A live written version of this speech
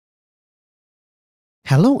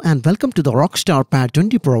Hello and welcome to the Rockstar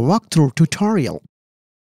PAD20 Pro walkthrough tutorial.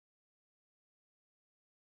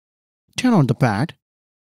 Turn on the pad.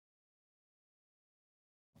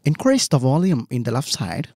 Increase the volume in the left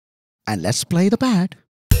side and let's play the pad.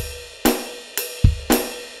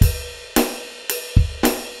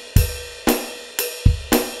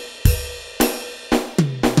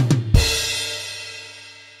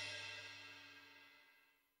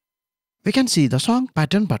 We can see the song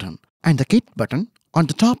pattern button and the kit button on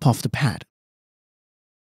the top of the pad.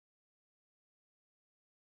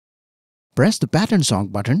 Press the pattern song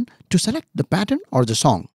button to select the pattern or the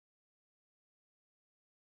song.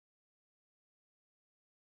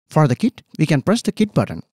 For the kit, we can press the kit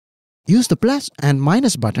button. Use the plus and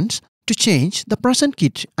minus buttons to change the present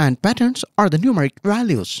kit and patterns or the numeric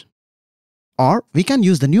values. Or we can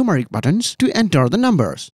use the numeric buttons to enter the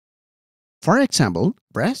numbers. For example,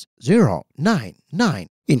 press 099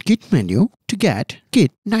 in kit menu to get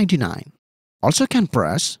kit 99. Also can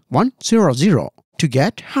press 100 to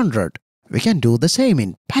get 100. We can do the same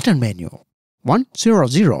in pattern menu.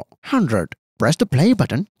 100 100. Press the play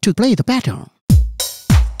button to play the pattern.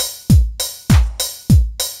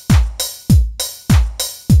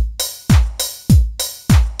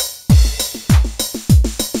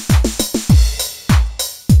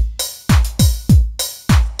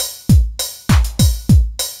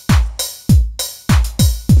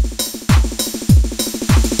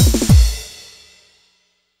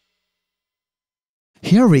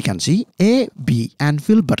 Here we can see A, B and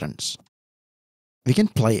fill buttons. We can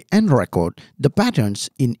play and record the patterns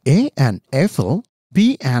in A and A fill,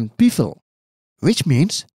 B and B fill, which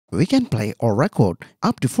means we can play or record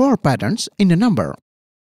up to 4 patterns in a number.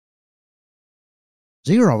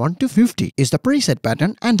 01 to 50 is the preset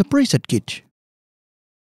pattern and the preset kit.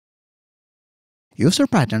 User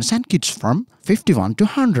patterns and kits from 51 to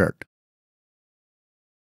 100.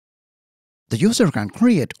 The user can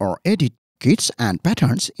create or edit kits and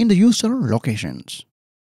patterns in the user locations.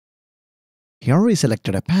 Here we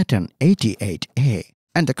selected a pattern 88A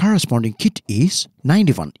and the corresponding kit is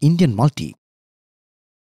 91 Indian Multi.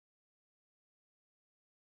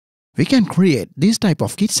 We can create these type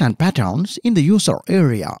of kits and patterns in the user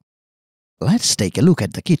area. Let's take a look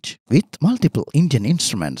at the kit with multiple Indian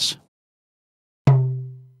instruments.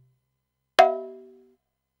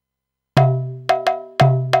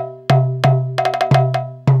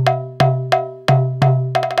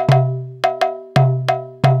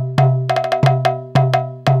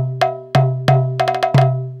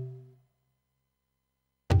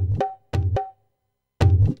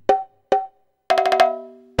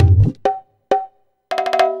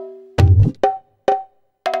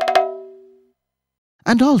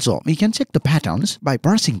 And also, we can check the patterns by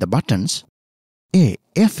pressing the buttons A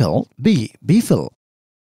fill, B fill.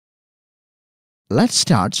 Let's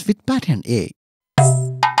start with pattern A.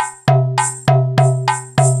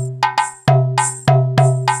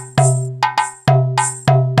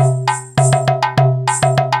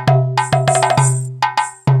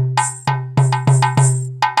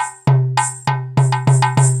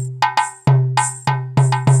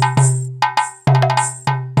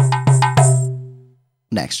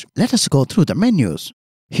 Next, let us go through the menus.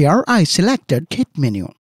 Here I selected kit menu.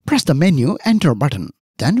 Press the menu enter button.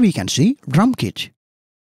 Then we can see drum kit.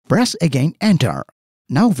 Press again enter.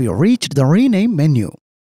 Now we reached the rename menu.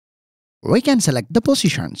 We can select the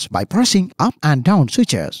positions by pressing up and down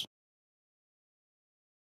switches.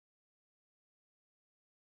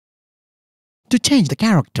 To change the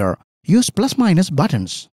character, use plus minus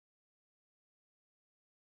buttons.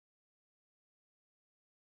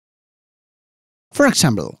 For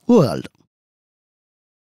example, world.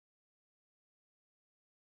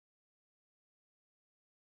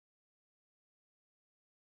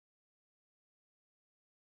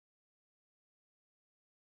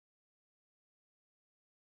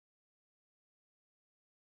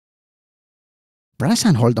 Press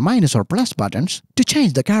and hold the minus or plus buttons to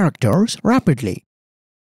change the characters rapidly.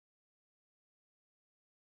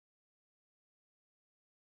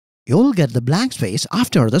 You'll get the blank space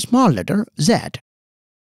after the small letter Z.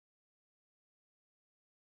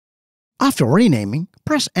 After renaming,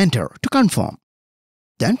 press enter to confirm.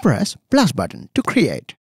 Then press plus button to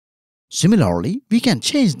create. Similarly, we can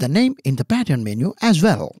change the name in the pattern menu as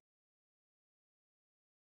well.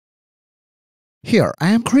 Here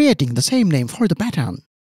I am creating the same name for the pattern.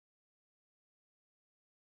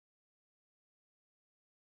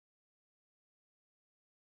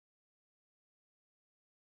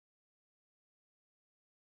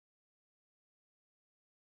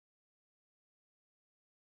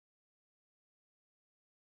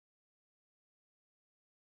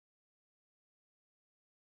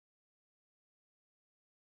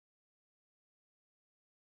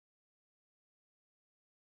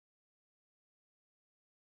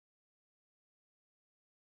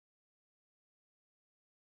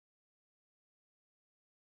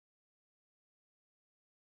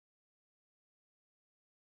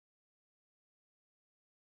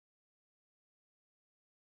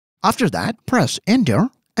 After that, press Enter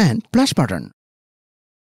and plus button.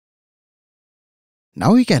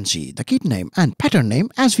 Now we can see the kit name and pattern name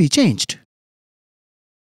as we changed.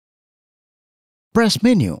 Press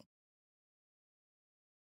Menu.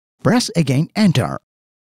 Press again Enter.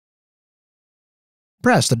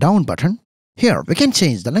 Press the down button. Here we can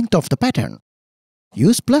change the length of the pattern.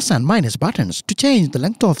 Use plus and minus buttons to change the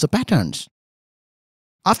length of the patterns.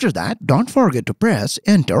 After that, don't forget to press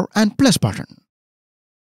Enter and plus button.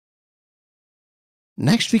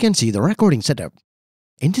 Next, we can see the recording setup.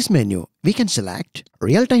 In this menu, we can select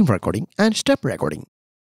real-time recording and step recording.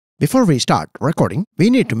 Before we start recording, we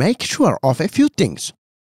need to make sure of a few things.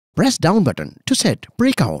 Press down button to set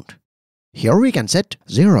pre-count. Here we can set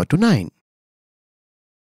 0 to 9.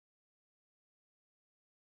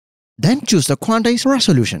 Then choose the quantize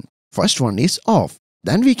resolution. First one is off.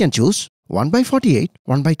 Then we can choose 1/48,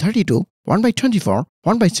 1/32, 1/24,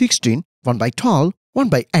 1/16, 1/12,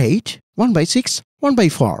 1/8, 1/6,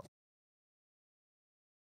 1/4.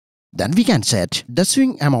 Then we can set the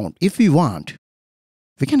swing amount if we want.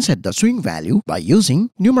 We can set the swing value by using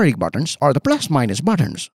numeric buttons or the plus-minus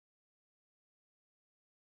buttons.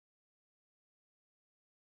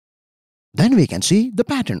 Then we can see the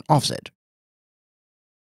pattern offset.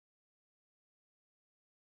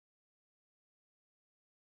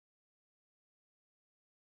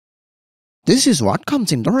 This is what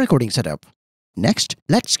comes in the recording setup. Next,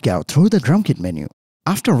 let's go through the drum kit menu.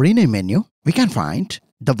 After rename menu, we can find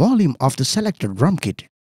the volume of the selected drum kit.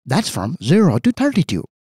 That's from 0 to 32.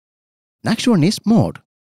 Next one is mode.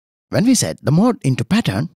 When we set the mode into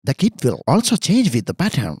pattern, the kit will also change with the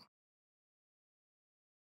pattern.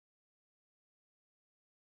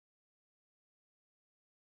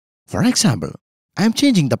 For example, I am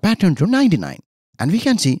changing the pattern to 99, and we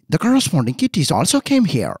can see the corresponding kit is also came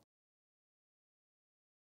here.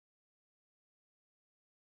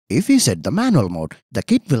 If we set the manual mode, the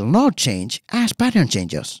kit will not change as pattern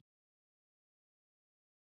changes.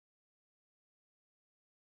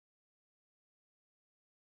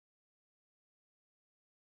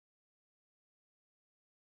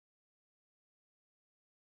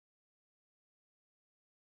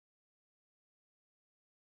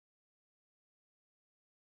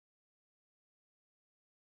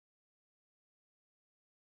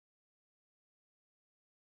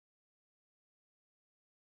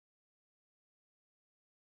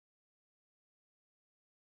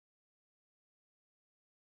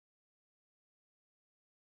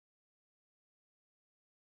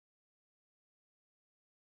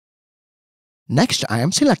 Next, I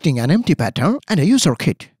am selecting an empty pattern and a user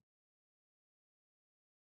kit.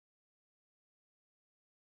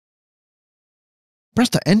 Press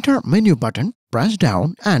the Enter menu button, press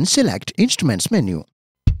down and select Instruments menu.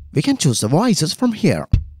 We can choose the voices from here.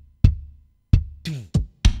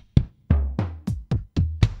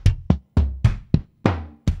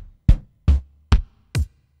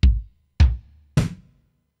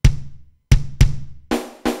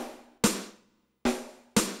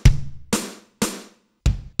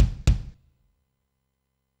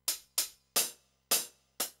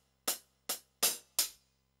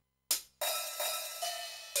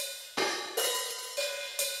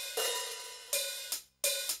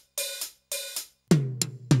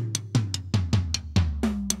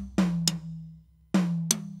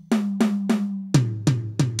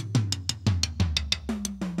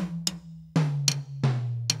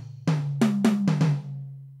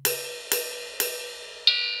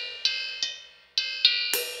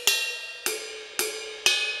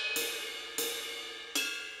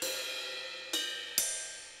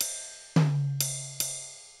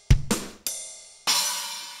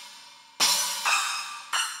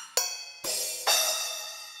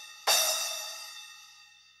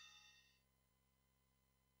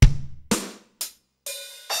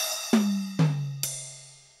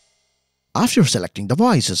 After selecting the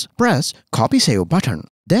voices, press Copy Save button.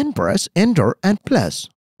 Then press Enter and plus.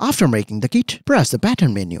 After making the kit, press the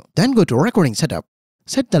pattern menu. Then go to Recording Setup.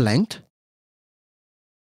 Set the length.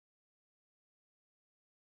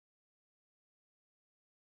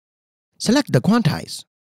 Select the quantize.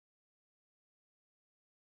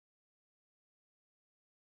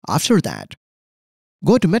 After that,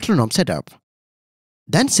 go to Metronome Setup.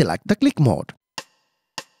 Then select the click mode.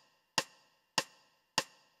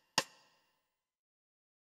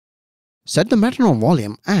 Set the metronome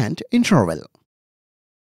volume and interval.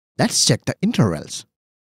 Let's check the intervals.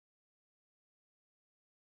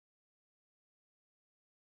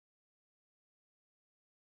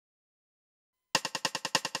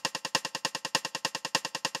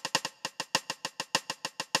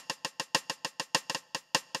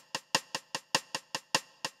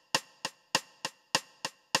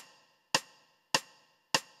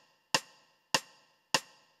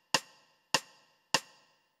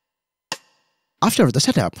 After the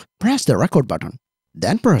setup, press the record button.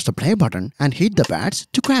 Then press the play button and hit the pads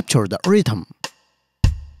to capture the rhythm.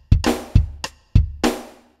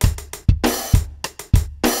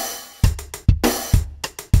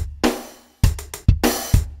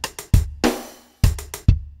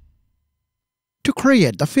 To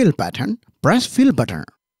create the fill pattern, press fill button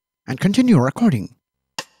and continue recording.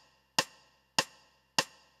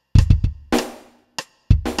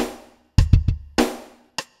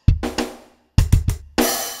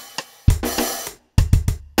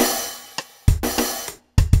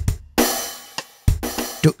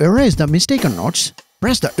 To erase the mistaken notes,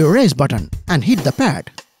 press the erase button and hit the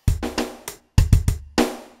pad.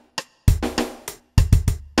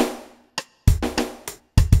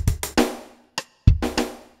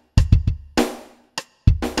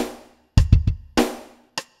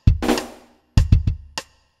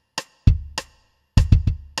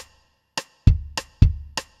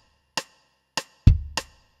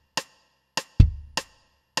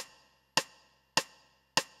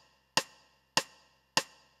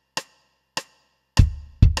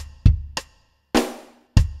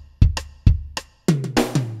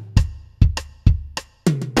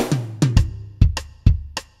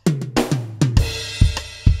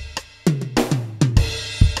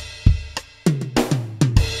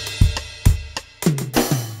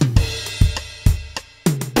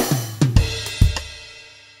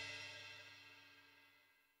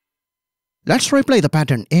 Let's replay the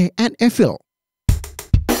pattern A and A fill.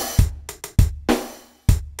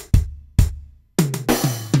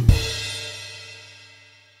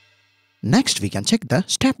 Next, we can check the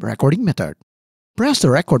step recording method. Press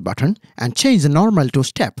the record button and change the normal to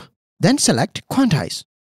step. Then select quantize.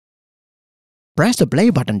 Press the play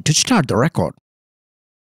button to start the record.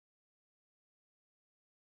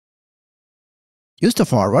 Use the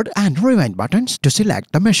forward and rewind buttons to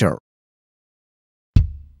select the measure.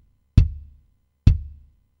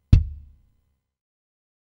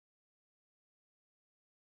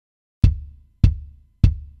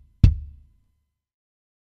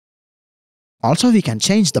 Also, we can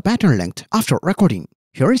change the pattern length after recording.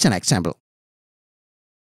 Here is an example.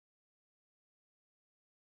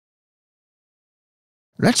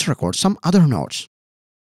 Let's record some other notes.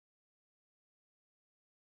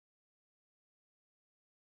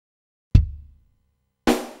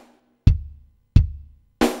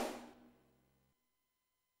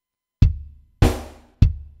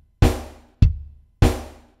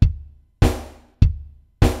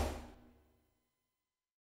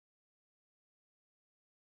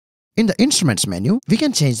 In the Instruments menu, we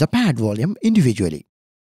can change the pad volume individually.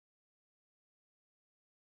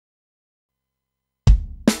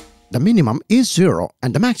 The minimum is 0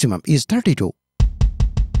 and the maximum is 32.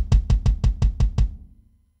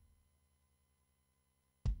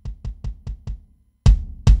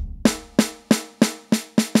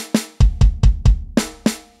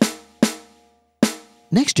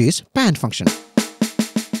 Next is pan function.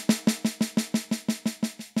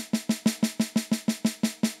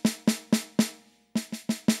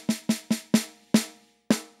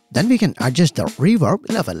 Then we can adjust the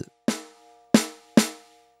reverb level.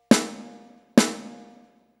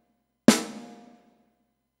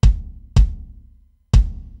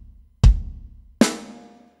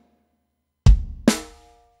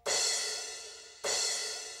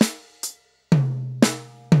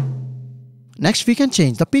 Next, we can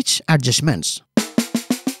change the pitch adjustments.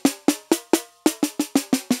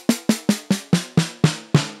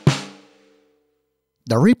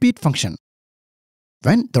 The repeat function.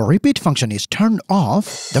 When the repeat function is turned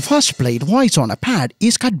off, the first played voice on a pad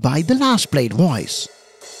is cut by the last played voice.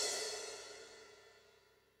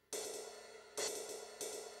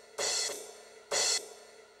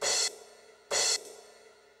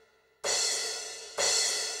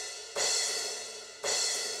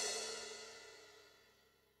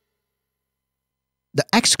 The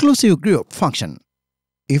exclusive group function.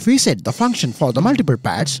 If we set the function for the multiple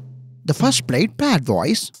pads, the first played pad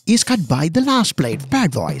voice is cut by the last played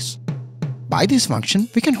pad voice. By this function,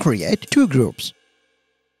 we can create two groups.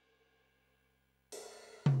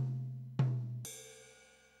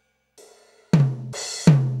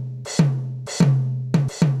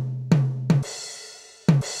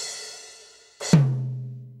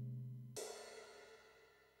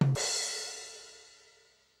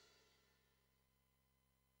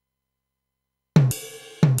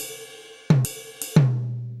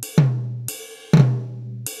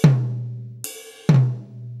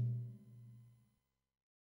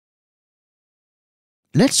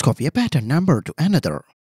 Let's copy a pattern number to another.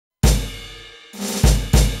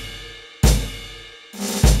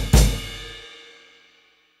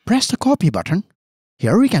 Press the copy button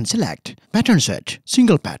Here we can select pattern set,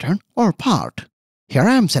 single pattern or part. Here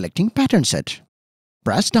I am selecting pattern set.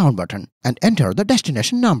 Press down button and enter the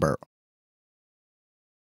destination number.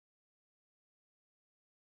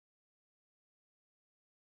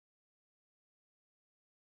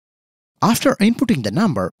 After inputting the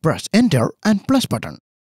number, press enter and plus button.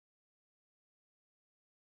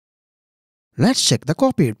 Let's check the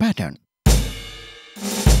copied pattern.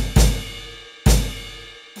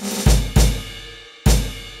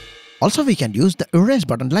 Also, we can use the erase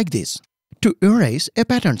button like this. To erase a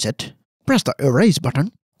pattern set, press the erase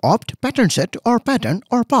button, opt pattern set or pattern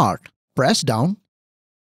or part. Press down,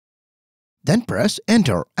 then press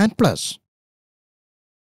enter and plus.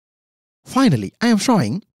 Finally, I am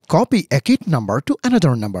showing copy a kit number to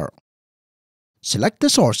another number. Select the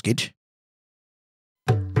source kit.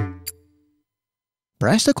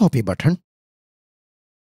 Press the copy button.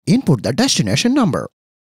 Input the destination number.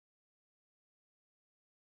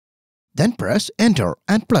 Then press enter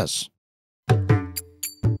and plus.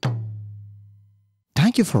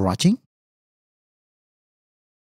 Thank you for watching.